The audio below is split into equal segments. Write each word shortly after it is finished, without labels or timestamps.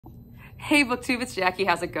Hey BookTube, it's Jackie.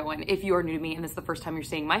 How's it going? If you are new to me and this is the first time you're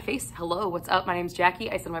seeing my face, hello, what's up? My name's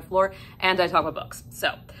Jackie. I sit on my floor and I talk about books.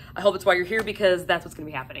 So I hope that's why you're here, because that's what's going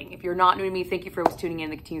to be happening. If you're not new to me, thank you for always tuning in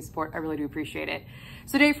and the continued support. I really do appreciate it.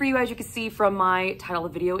 So today for you, as you can see from my title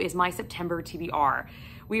of the video, is my September TBR.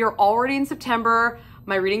 We are already in September.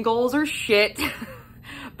 My reading goals are shit.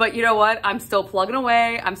 But you know what? I'm still plugging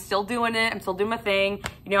away. I'm still doing it. I'm still doing my thing.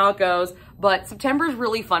 You know how it goes. But September is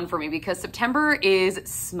really fun for me because September is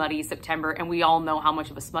smutty September, and we all know how much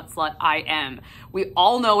of a smut slut I am. We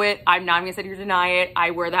all know it. I'm not even gonna sit here to deny it.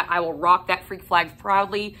 I wear that. I will rock that freak flag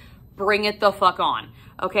proudly. Bring it the fuck on.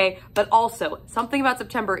 Okay? But also, something about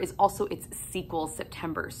September is also its sequel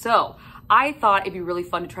September. So I thought it'd be really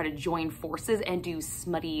fun to try to join forces and do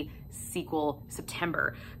smutty sequel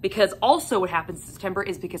September, because also what happens in September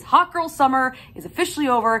is because hot girl summer is officially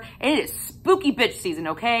over and it is spooky bitch season,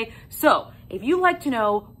 okay? So if you like to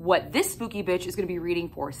know what this spooky bitch is gonna be reading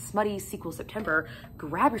for smutty sequel September,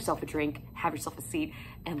 grab yourself a drink, have yourself a seat,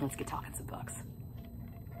 and let's get talking some books.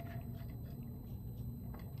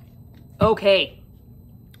 Okay,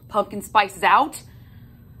 pumpkin spice is out.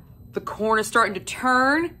 The corn is starting to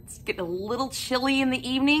turn. It's getting a little chilly in the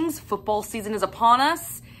evenings. Football season is upon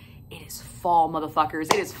us. It is fall,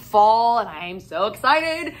 motherfuckers. It is fall, and I am so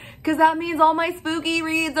excited because that means all my spooky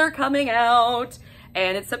reads are coming out.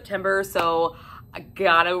 And it's September, so I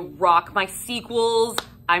gotta rock my sequels.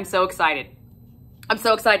 I'm so excited. I'm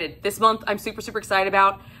so excited. This month, I'm super, super excited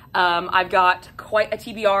about. I've got quite a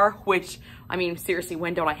TBR, which, I mean, seriously,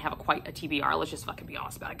 when don't I have quite a TBR? Let's just fucking be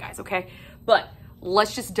honest about it, guys, okay? But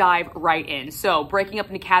let's just dive right in. So breaking up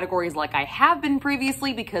into categories like I have been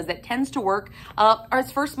previously, because that tends to work, are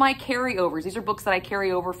first my carryovers. These are books that I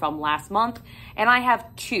carry over from last month, and I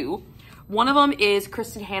have two. One of them is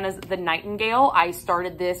Kristen Hanna's The Nightingale. I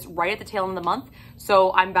started this right at the tail end of the month,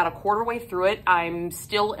 so I'm about a quarter way through it. I'm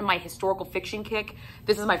still in my historical fiction kick.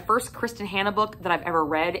 This is my first Kristen Hanna book that I've ever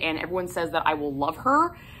read, and everyone says that I will love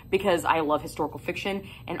her because I love historical fiction.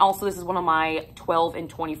 And also this is one of my 12 and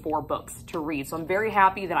 24 books to read. So I'm very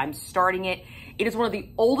happy that I'm starting it. It is one of the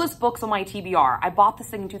oldest books on my TBR. I bought this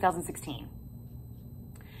thing in 2016.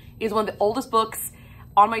 It is one of the oldest books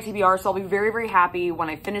on my TBR, so I'll be very, very happy when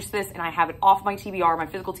I finish this and I have it off my TBR, my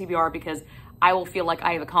physical TBR, because I will feel like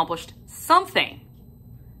I have accomplished something.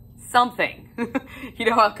 Something. You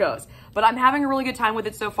know how it goes. But I'm having a really good time with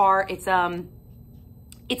it so far. It's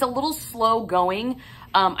a little slow going.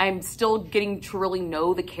 I'm still getting to really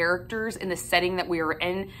know the characters in the setting that we are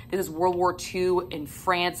in. This is World War II in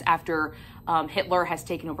France after Hitler has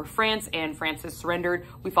taken over France and France has surrendered.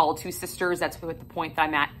 We follow two sisters. That's the point that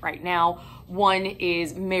I'm at right now. One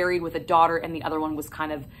is married with a daughter, and the other one was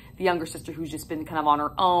kind of the younger sister who's just been kind of on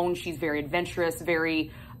her own. She's very adventurous,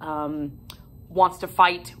 very wants to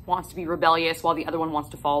fight, wants to be rebellious, while the other one wants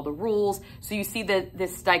to follow the rules. So you see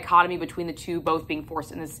this dichotomy between the two, both being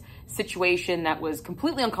forced in this situation that was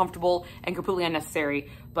completely uncomfortable and completely unnecessary.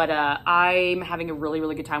 But I'm having a really,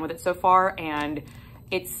 really good time with it so far, and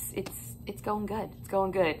it's going good. It's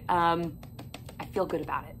going good. I feel good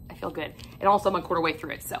about it. I feel good. And also I'm a quarter way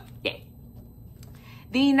through it, so yay.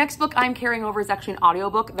 The next book I'm carrying over is actually an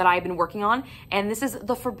audiobook that I've been working on, and this is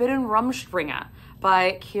The Forbidden Rumspringa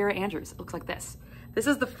by Kira Andrews. It looks like this. This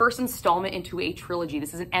is the first installment into a trilogy.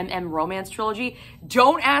 This is an romance trilogy.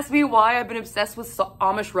 Don't ask me why I've been obsessed with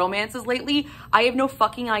Amish romances lately. I have no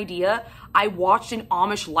fucking idea. I watched an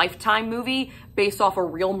Amish Lifetime movie based off a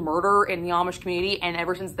real murder in the Amish community, and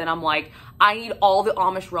ever since then I'm like, I need all the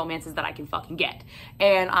Amish romances that I can fucking get.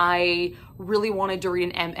 And I really wanted to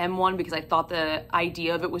read an one because I thought the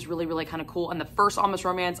idea of it was really, really kind of cool. And the first Amish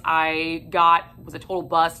romance I got was a total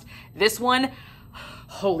bust. This one,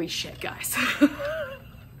 holy shit, guys.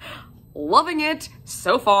 Loving it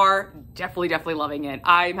so far. Definitely loving it.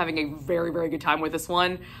 I'm having a very, very good time with this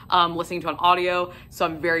one. Listening to an audio, so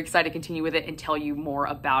I'm very excited to continue with it and tell you more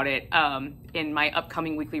about it in my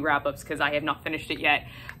upcoming weekly wrap-ups, because I have not finished it yet.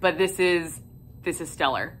 But this is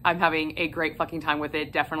stellar. I'm having a great fucking time with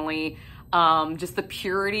it. Definitely just the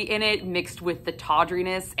purity in it mixed with the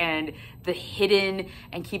tawdriness and the hidden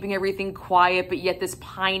and keeping everything quiet, but yet this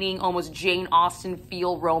pining, almost Jane Austen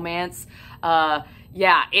feel romance.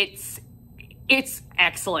 Yeah, it's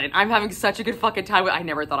excellent. I'm having such a good fucking time with it. I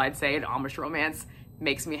never thought I'd say an Amish romance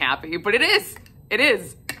makes me happy, but it is. It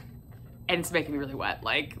is. And it's making me really wet.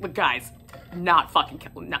 Like, look, guys, not fucking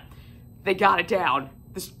killing. No, they got it down.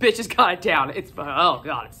 This bitch has got it down. It's, oh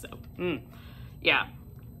God, it's so, yeah.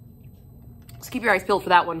 So keep your eyes peeled for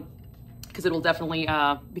that one, because it'll definitely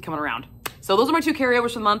be coming around. So those are my two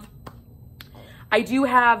carryovers for the month. I do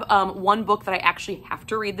have one book that I actually have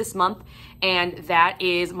to read this month, and that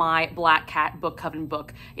is my Black Cat Book Coven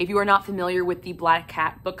book. If you are not familiar with the Black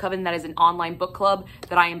Cat Book Coven, that is an online book club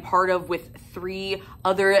that I am part of with 3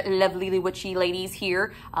 other lovely witchy ladies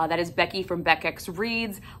here. That is Becky from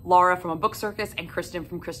FirstLadyReads, Laura from A Book Circus, and Kristen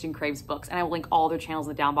from Kristen Craves Books. And I will link all their channels in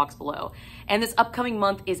the down box below. And this upcoming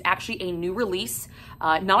month is actually a new release,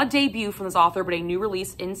 not a debut from this author, but a new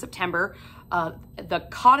release in September. The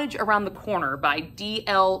Cottage Around the Corner by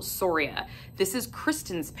D.L. Soria. This is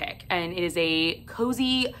Kristen's pick, and it is a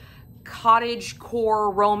cozy cottage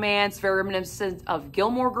core romance, very reminiscent of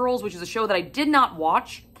Gilmore Girls, which is a show that I did not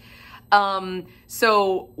watch.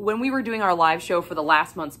 So when we were doing our live show for the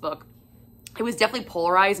last month's book, it was definitely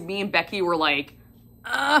polarized. Me and Becky were like,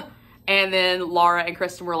 and then Laura and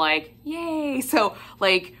Kristen were like, yay. So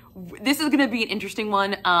like, this is going to be an interesting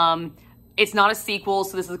one. It's not a sequel,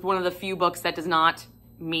 so this is one of the few books that does not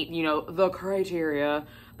meet, you know, the criteria.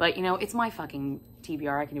 But, you know, it's my fucking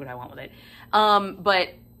TBR. I can do what I want with it.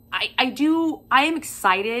 But I am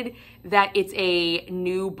excited that it's a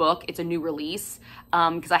new book. It's a new release,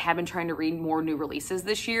 because I have been trying to read more new releases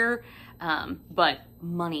this year. But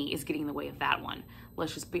money is getting in the way of that one.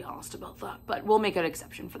 Let's just be honest about that. But we'll make an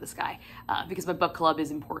exception for this guy, because my book club is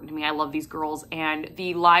important to me. I love these girls, and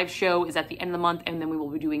the live show is at the end of the month, and then we will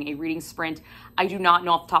be doing a reading sprint. I do not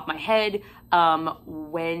know off the top of my head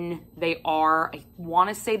when they are. I want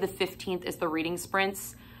to say the 15th is the reading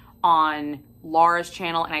sprints on Laura's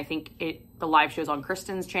channel, and I think the live show is on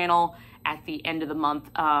Kristen's channel at the end of the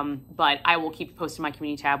month. But I will keep posting my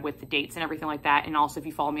community tab with the dates and everything like that. And also if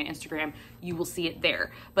you follow me on Instagram, you will see it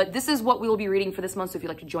there. But this is what we will be reading for this month. So if you'd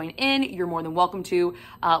like to join in, you're more than welcome to.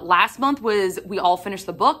 Last month we all finished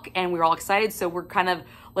the book and we were all excited. So we're kind of,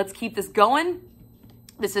 let's keep this going.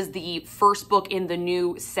 This is the first book in the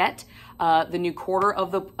new set, the new quarter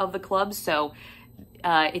of the club. So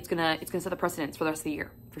it's gonna set the precedence for the rest of the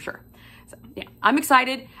year for sure. So yeah, I'm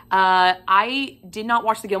excited. I did not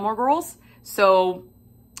watch the Gilmore Girls, so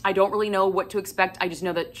I don't really know what to expect. I just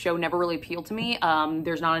know that show never really appealed to me.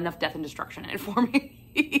 There's not enough death and destruction in it for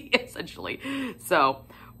me, essentially. So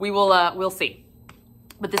we'll see.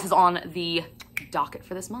 But this is on the docket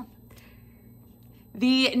for this month.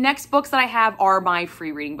 The next books that I have are my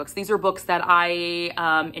free reading books. These are books that I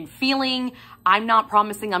am feeling. I'm not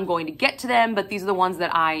promising I'm going to get to them, but these are the ones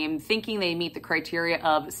that I am thinking they meet the criteria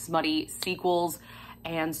of smutty sequels.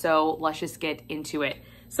 And so let's just get into it.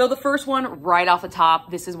 So the first one right off the top,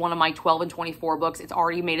 this is one of my 12 and 24 books. It's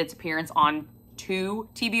already made its appearance on 2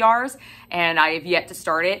 TBRs, and I have yet to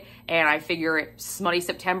start it. And I figure it's Smutty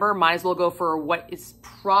September, might as well go for what is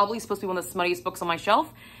probably supposed to be one of the smuttiest books on my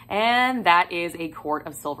shelf. And that is A Court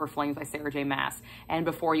of Silver Flames by Sarah J. Maas. And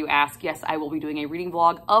before you ask, yes, I will be doing a reading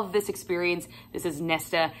vlog of this experience. This is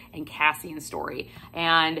Nesta and Cassian's story.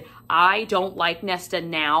 And I don't like Nesta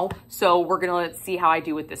now, so we're gonna see how I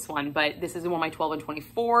do with this one. But this is one of my 12 and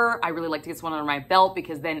 24. I really like to get this one under my belt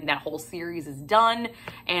because then that whole series is done.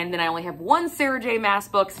 And then I only have one Sarah J. Maas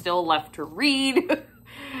book still left to read.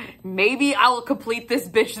 Maybe I will complete this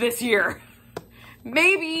bitch this year.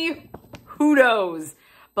 Maybe, who knows?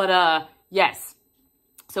 But yes,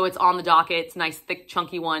 so it's on the docket. It's a nice, thick,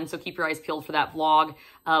 chunky one. So keep your eyes peeled for that vlog.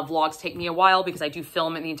 Vlogs take me a while because I do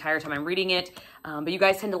film it the entire time I'm reading it. But you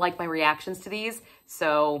guys tend to like my reactions to these.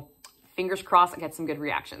 So fingers crossed I get some good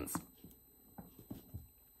reactions.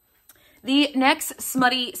 The next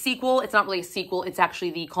smutty sequel, it's not really a sequel, it's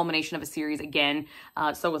actually the culmination of a series again.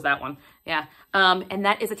 So was that one, yeah. And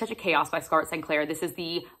that is A Touch of Chaos by Scarlett St. Clair. This is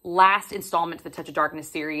the last installment to the Touch of Darkness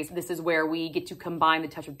series. This is where we get to combine the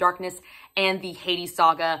Touch of Darkness and the Hades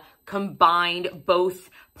saga, combined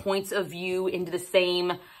both points of view into the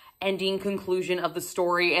same ending conclusion of the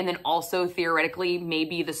story, and then also theoretically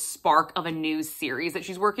maybe the spark of a new series that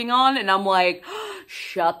she's working on. And I'm like,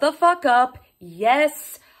 shut the fuck up,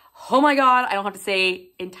 yes. Oh my God, I don't have to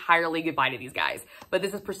say entirely goodbye to these guys. But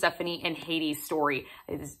this is Persephone and Hades' story.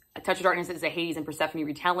 A Touch of Darkness is a Hades and Persephone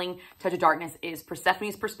retelling. Touch of Darkness is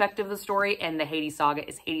Persephone's perspective of the story, and the Hades saga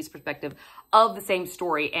is Hades' perspective of the same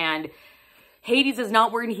story. And Hades is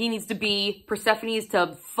not where he needs to be. Persephone needs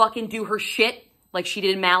to fucking do her shit like she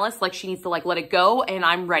did in Malice, like she needs to like let it go, and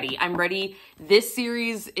I'm ready. I'm ready. This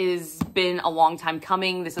series has been a long time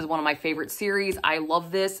coming. This is one of my favorite series. I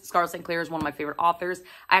love this. Scarlett St. Clair is one of my favorite authors.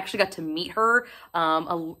 I actually got to meet her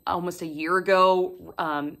almost a year ago.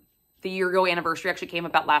 The year ago anniversary actually came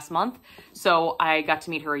about last month. So I got to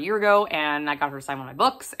meet her a year ago, and I got her to sign one of my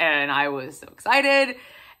books, and I was so excited.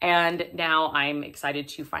 And now I'm excited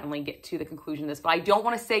to finally get to the conclusion of this. But I don't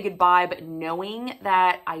want to say goodbye, but knowing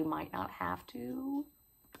that I might not have to,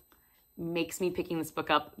 makes me picking this book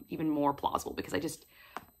up even more plausible because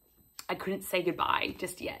I couldn't say goodbye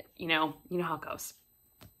just yet. You know how it goes.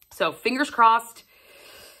 So fingers crossed.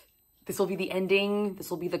 This will be the ending. This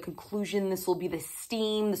will be the conclusion. This will be the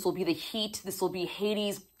steam. This will be the heat. This will be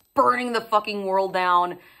Hades burning the fucking world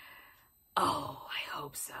down. Oh, I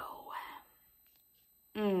hope so.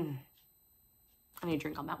 I need a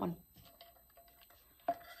drink on that one.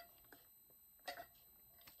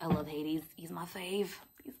 I love Hades. He's my fave.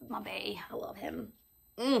 He's my bae. I love him.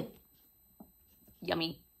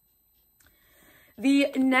 Yummy. The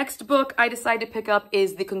next book I decided to pick up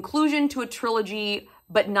is the conclusion to a trilogy,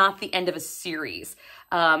 but not the end of a series.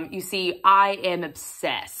 You see, I am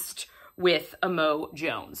obsessed with Emo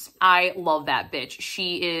Jones. I love that bitch.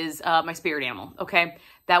 She is my spirit animal, okay?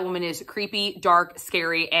 That woman is creepy, dark,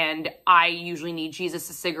 scary, and I usually need Jesus,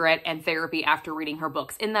 a cigarette, and therapy after reading her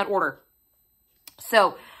books, in that order.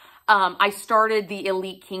 So I started the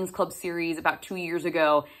Elite Kings Club series about 2 years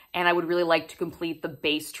ago, and I would really like to complete the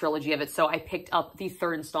base trilogy of it. So I picked up the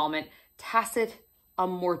third installment, Tacit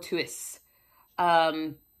Amortuis.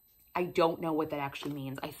 I don't know what that actually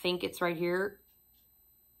means. I think it's right here.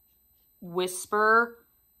 Whisper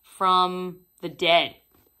from the Dead.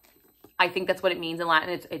 I think that's what it means in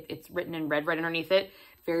Latin. It's written in red right underneath it.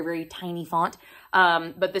 Very, very tiny font.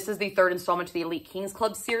 But this is the third installment to the Elite Kings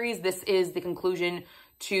Club series. This is the conclusion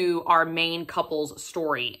to our main couple's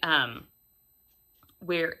story.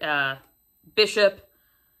 Where Bishop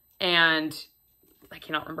and I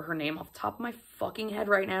cannot remember her name off the top of my fucking head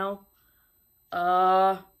right now.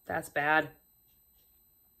 That's bad.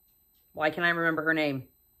 Why can't I remember her name?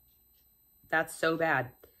 That's so bad.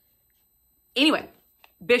 Anyway,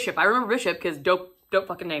 Bishop. I remember Bishop because dope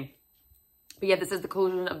fucking name. But yeah, this is the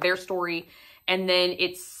conclusion of their story. And then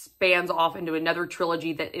it spans off into another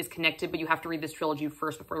trilogy that is connected, but you have to read this trilogy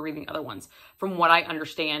first before reading the other ones, from what I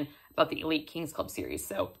understand about the Elite Kings Club series.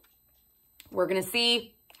 So we're going to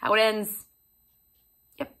see how it ends.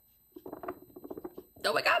 Yep.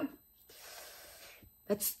 Oh my God.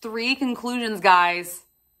 That's 3 conclusions, guys.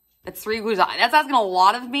 That's 3 conclusions. That's asking a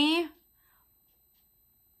lot of me,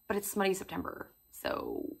 but it's Smutty September,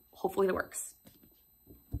 so hopefully it works.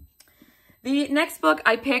 The next book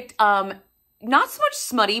I picked, not so much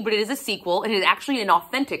smutty, but it is a sequel, and it is actually an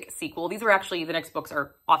authentic sequel. These are actually, the next books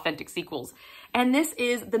are authentic sequels. And this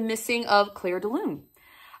is The Missing of Claire de Lune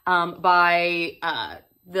by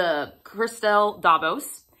the Christelle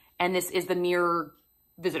Davos, and this is The Mirror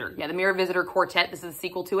Visitor. Yeah, The Mirror Visitor Quartet. This is a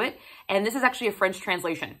sequel to it, and this is actually a French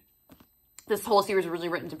translation. This whole series was originally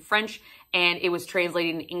written in French, and it was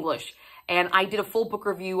translated in English. And I did a full book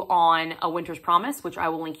review on A Winter's Promise, which I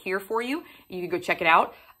will link here for you. You can go check it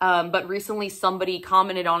out. But recently somebody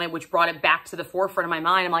commented on it, which brought it back to the forefront of my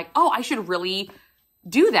mind. I'm like, oh, I should really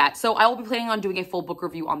do that. So I will be planning on doing a full book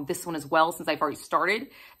review on this one as well, since I've already started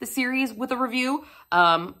the series with a review.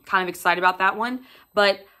 Kind of excited about that one.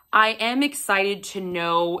 But I am excited to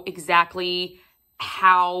know exactly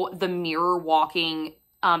how the mirror walking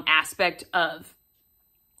aspect of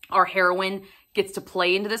our heroine gets to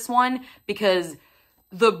play into this one, because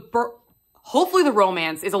hopefully the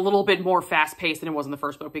romance is a little bit more fast-paced than it was in the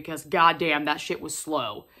first book, because goddamn, that shit was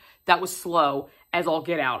slow. That was slow as all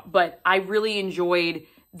get out. But I really enjoyed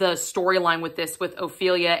the storyline with this, with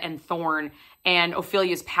Ophelia and Thorn, and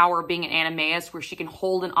Ophelia's power being an animaeus, where she can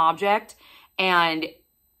hold an object and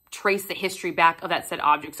trace the history back of that said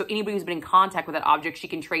object. So anybody who's been in contact with that object, she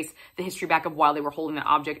can trace the history back of while they were holding that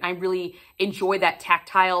object. I really enjoy that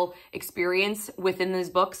tactile experience within these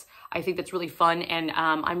books. I think that's really fun, and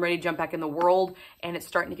I'm ready to jump back in the world, and it's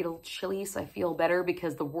starting to get a little chilly, so I feel better,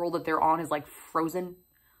 because the world that they're on is like frozen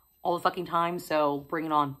all the fucking time. So bring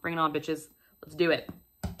it on, bitches. Let's do it.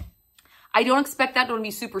 I don't expect that to be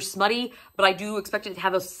super smutty, but I do expect it to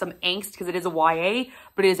have some angst, because it is a YA,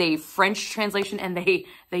 but it is a French translation, and they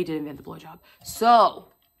did invent the blowjob. So,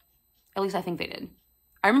 at least I think they did.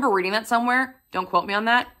 I remember reading that somewhere. Don't quote me on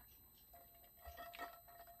that.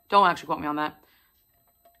 Don't actually quote me on that.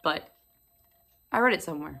 But I read it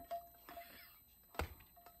somewhere.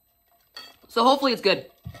 So hopefully it's good.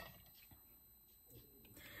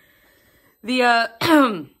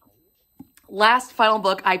 The last final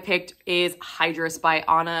book I picked is Hydrus by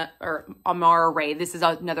Amara Ray. This is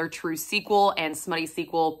another true sequel and smutty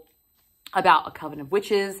sequel about a coven of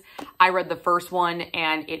witches. I read the first one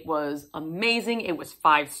and it was amazing. It was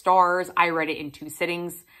 5 stars. I read it in 2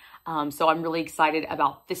 sittings. So I'm really excited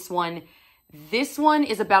about this one. This one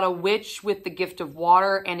is about a witch with the gift of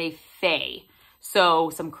water and a fae. So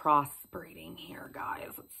some crossbreeding here,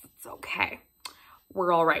 guys. It's okay.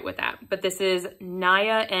 We're all right with that. But this is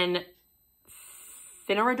Naya and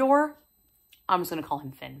Finnerador. I'm just going to call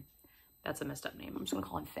him Finn. That's a messed up name. I'm just gonna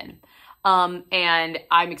call him Finn. And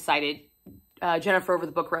I'm excited. Jennifer over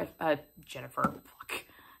the book, Jennifer, fuck.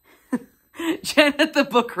 Jen at the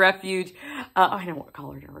Book Refuge. I don't want to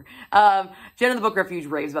call her Jennifer. Jen at the Book Refuge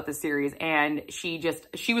raves about this series, and she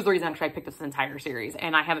was the reason actually I picked up this entire series,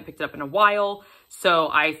 and I haven't picked it up in a while. So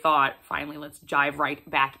I thought, finally, let's dive right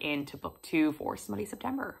back into book 2 for Smutty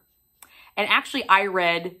September. And actually, I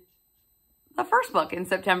read the first book in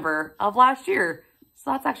September of last year.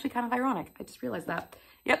 So that's actually kind of ironic. I just realized that.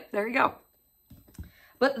 Yep, there you go.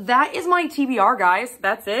 But that is my TBR, guys.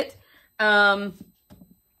 That's it.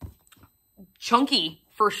 Chunky,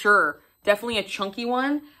 for sure. Definitely a chunky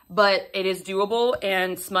one, but it is doable,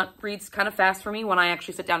 and smut reads kind of fast for me when I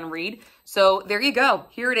actually sit down and read. So there you go.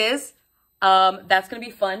 Here it is. That's going to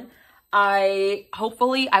be fun.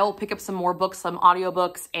 Hopefully I will pick up some more books, some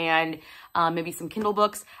audiobooks, and maybe some Kindle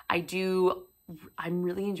books. I'm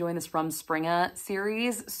really enjoying this Rumspringa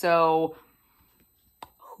series, so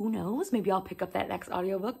who knows? Maybe I'll pick up that next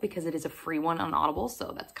audiobook because it is a free one on Audible,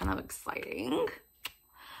 so that's kind of exciting.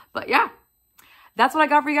 But yeah, that's what I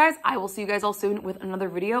got for you guys. I will see you guys all soon with another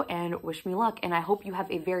video, and wish me luck, and I hope you have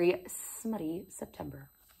a very smutty September.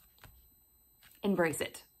 Embrace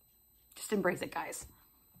it. Just embrace it, guys.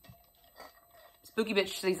 Spooky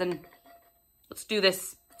bitch season. Let's do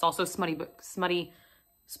this. It's also smutty,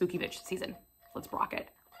 spooky bitch season. Let's rock it.